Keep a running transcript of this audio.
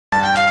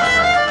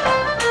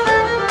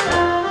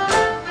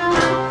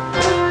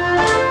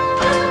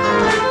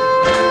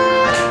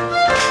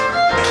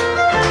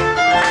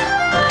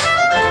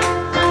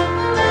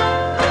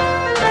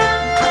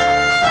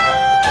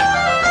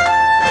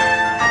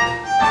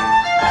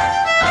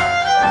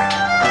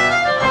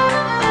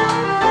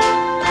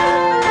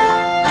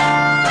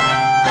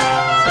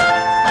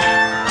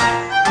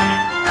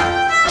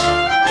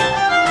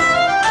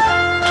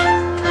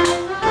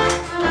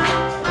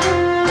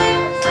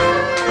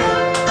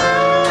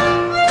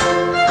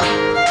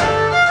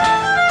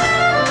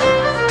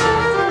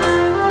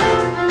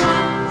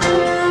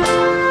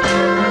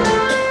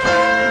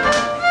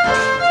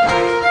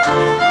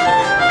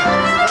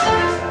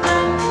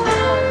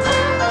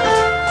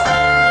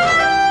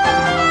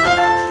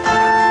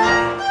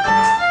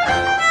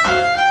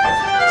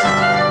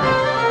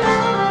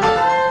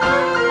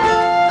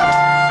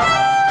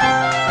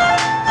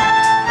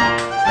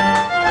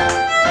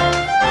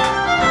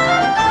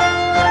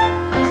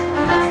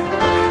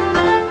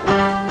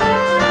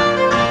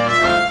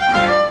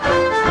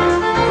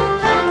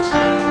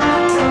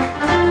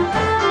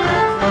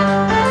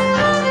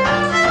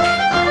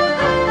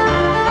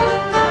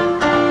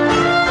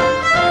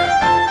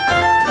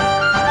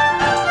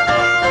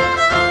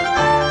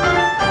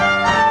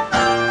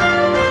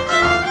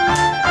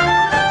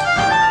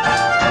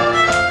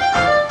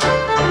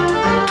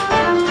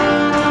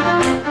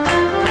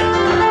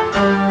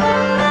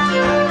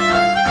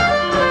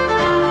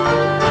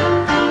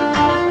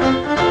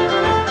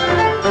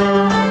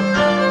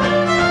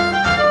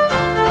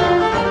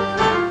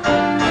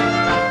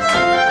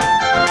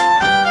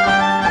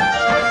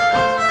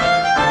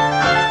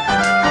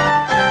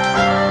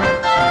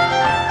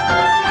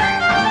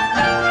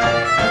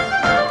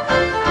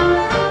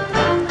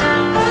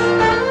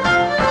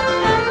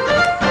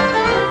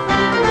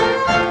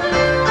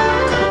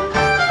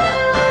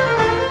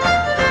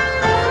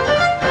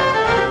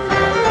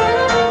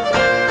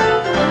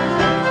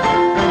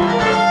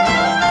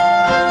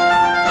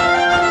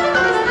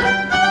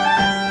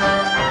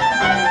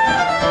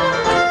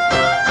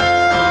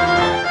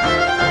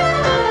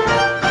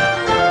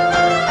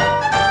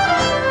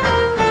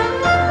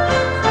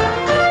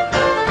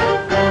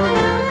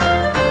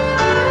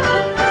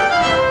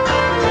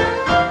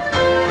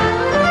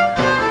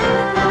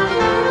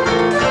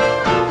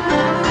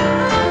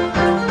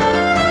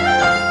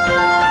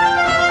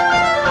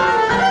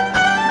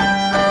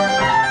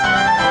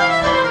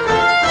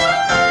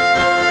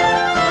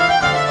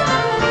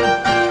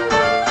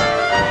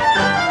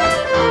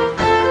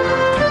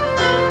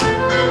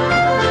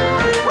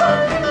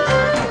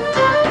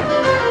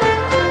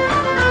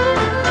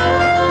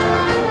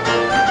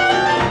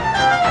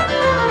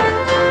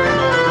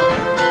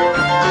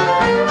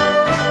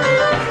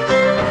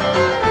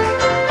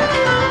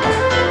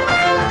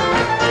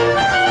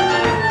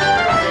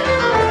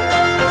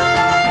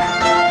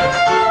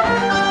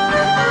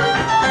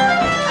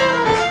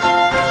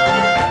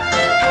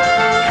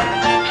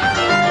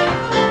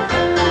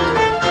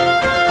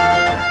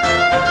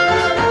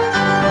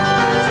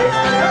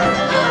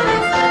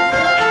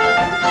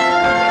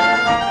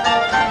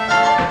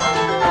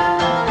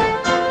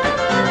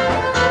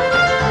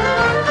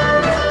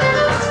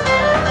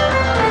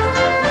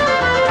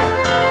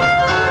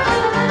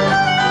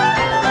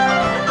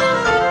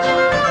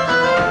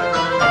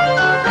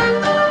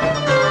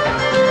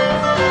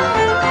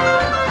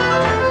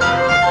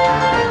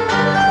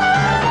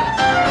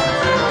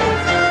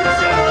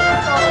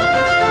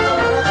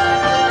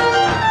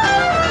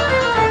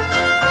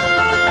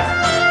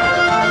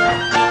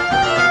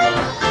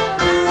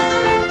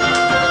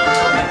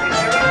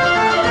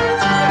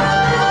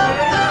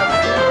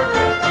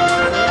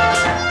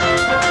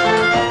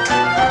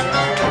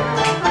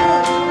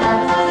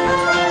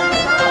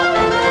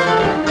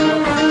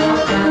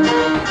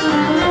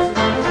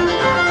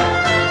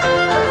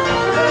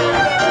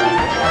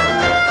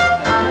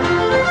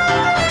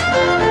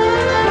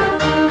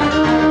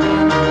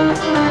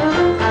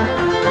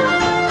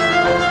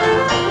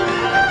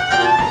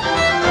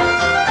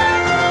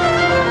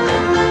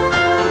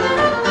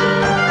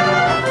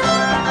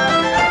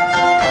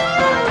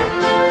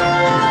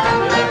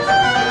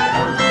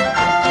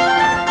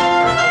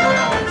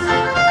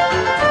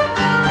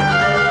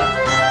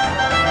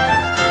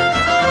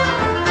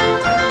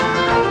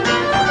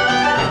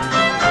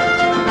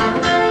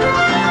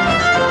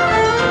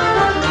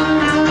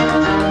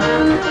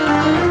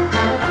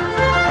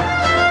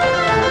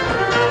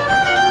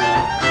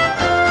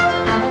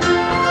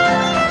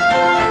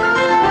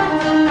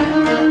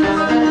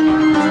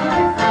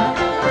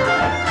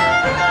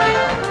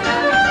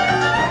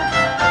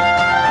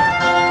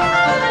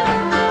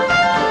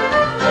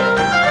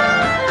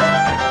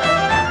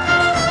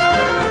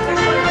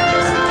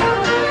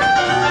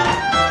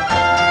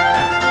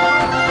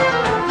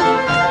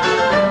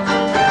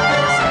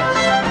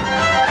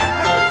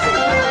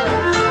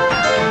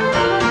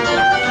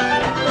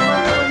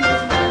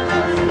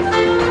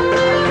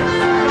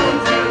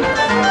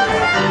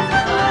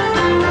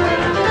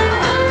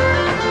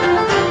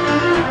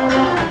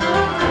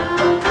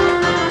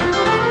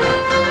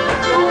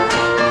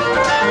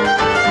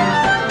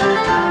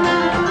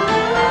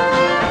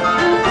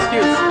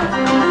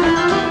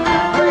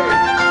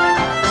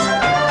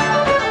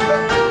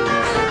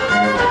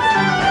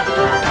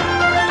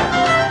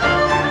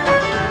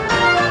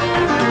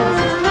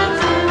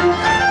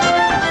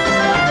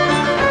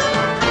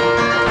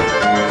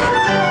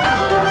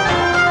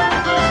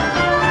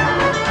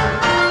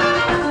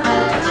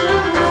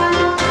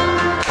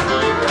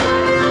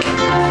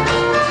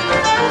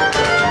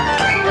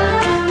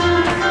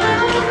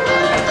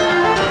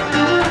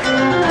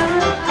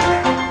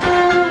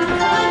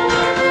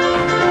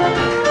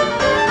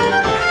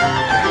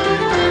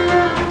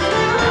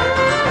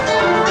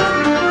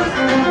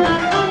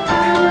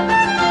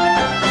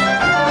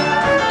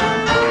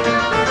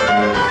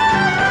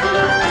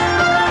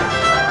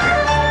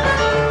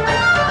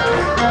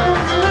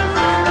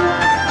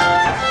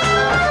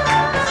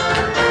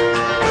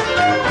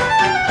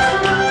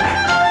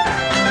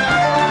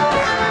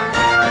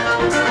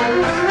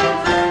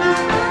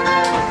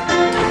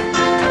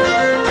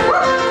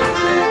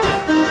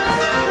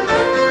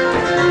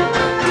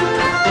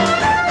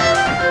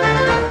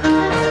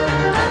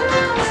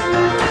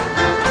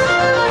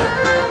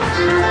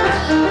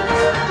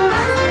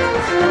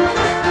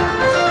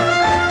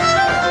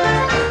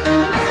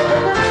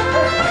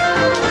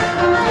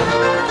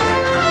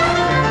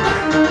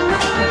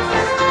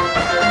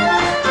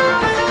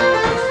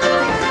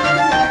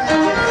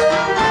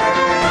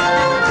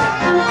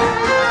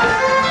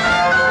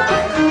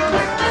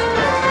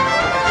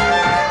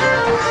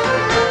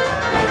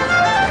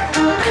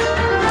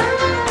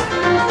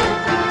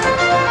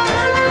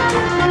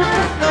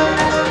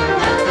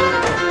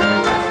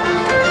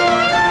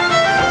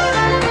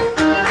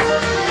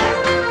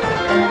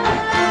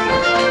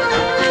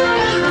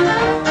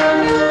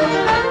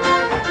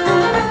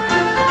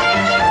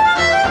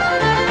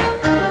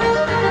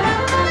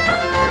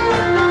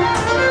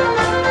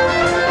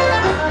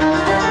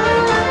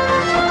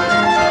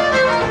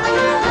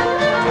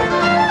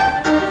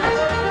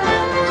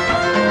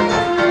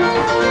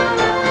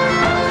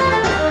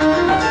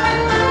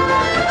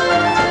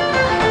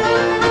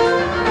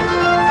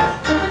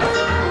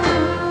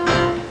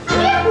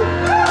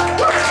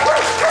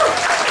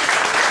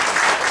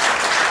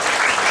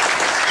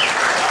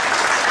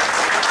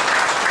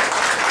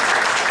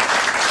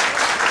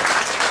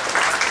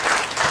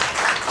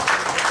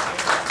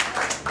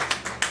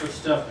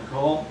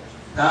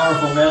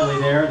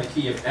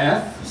key of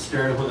F,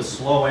 started with a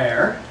slow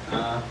air.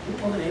 What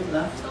was the name of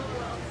that?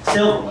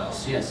 Silver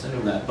Wells, yes, I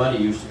knew that. Buddy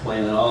used to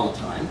play that all the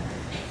time.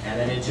 And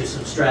then into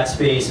some Strat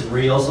Space and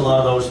reels. A lot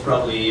of those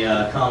probably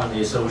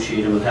commonly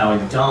associated with Howie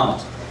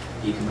McDonald.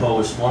 He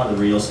composed one of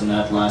the reels in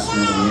that last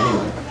melody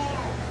anyway.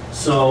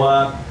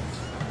 So,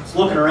 just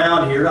looking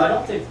around here, I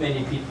don't think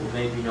many people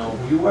maybe know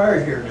who you are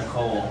here,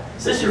 Nicole.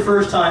 Is this your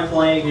first time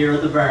playing here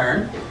at the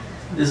barn?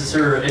 This is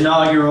her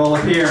inaugural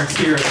appearance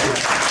here at the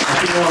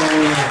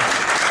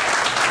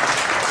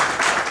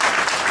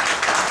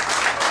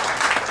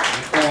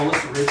Nicole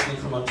is originally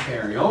from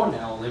Ontario,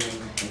 now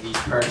living in these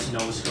parts of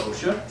Nova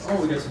Scotia.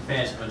 Oh, we got some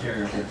fans from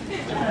Ontario here.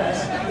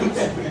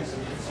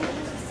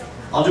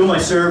 I'll do my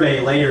survey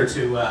later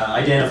to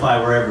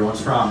identify where everyone's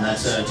from.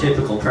 That's a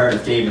typical part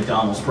of Dave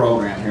McDonald's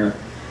program here.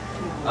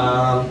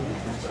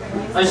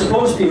 I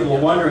suppose people were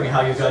wondering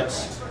how you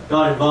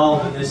got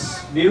involved in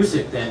this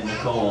music then,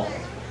 Nicole.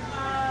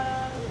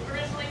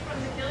 Originally from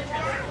the Cayley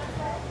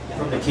Trail.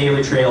 From the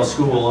Cayley Trail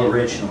School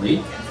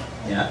originally,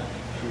 yeah.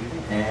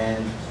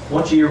 And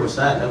what year was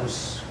that? That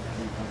was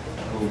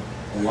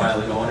a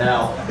while ago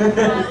now.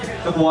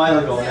 A while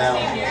ago now,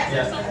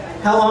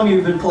 yeah. How long have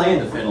you been playing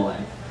the fiddle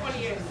then? 20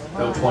 years.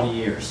 About 20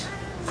 years.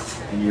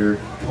 And you're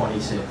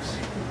 26.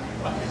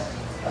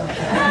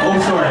 Oh,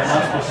 sorry, I'm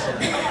not supposed to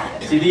say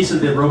that. See, these are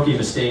the rookie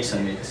mistakes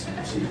I make.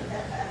 See?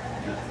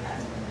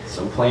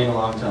 So playing a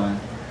long time.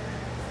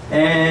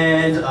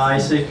 And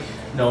Isaac,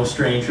 no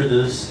stranger to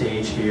the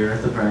stage here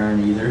at the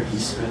barn either.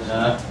 He's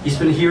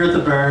been here at the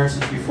barn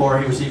since before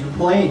he was even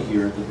playing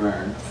here at the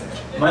barn.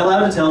 Am I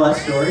allowed to tell that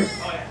story?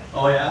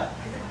 Oh yeah?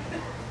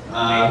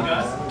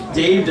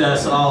 Dave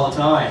does all the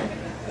time.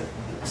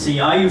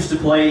 See, I used to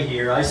play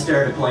here. I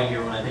started playing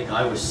here when I think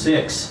I was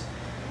 6.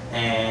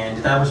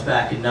 And that was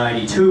back in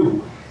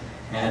 '92.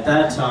 And at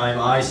that time,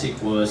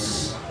 Isaac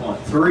was, what,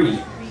 3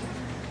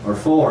 or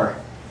 4.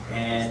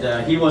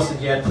 And he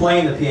wasn't yet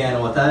playing the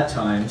piano at that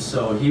time,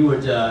 so he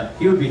would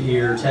be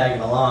here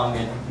tagging along.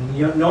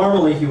 And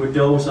normally he would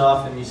doze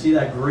off, and you see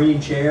that green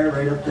chair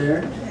right up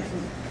there?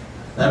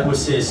 That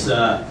was his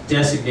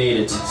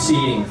designated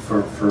seating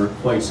for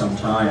quite some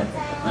time,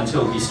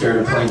 until he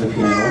started playing the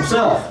piano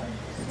himself.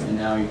 And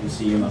now you can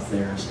see him up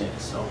there instead.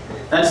 So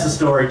that's the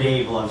story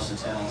Dave loves to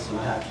tell, so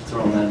I have to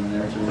throw that in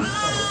there too.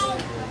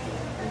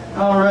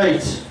 All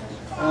right.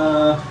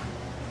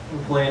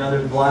 We'll play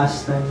another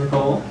blast then,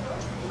 Nicole.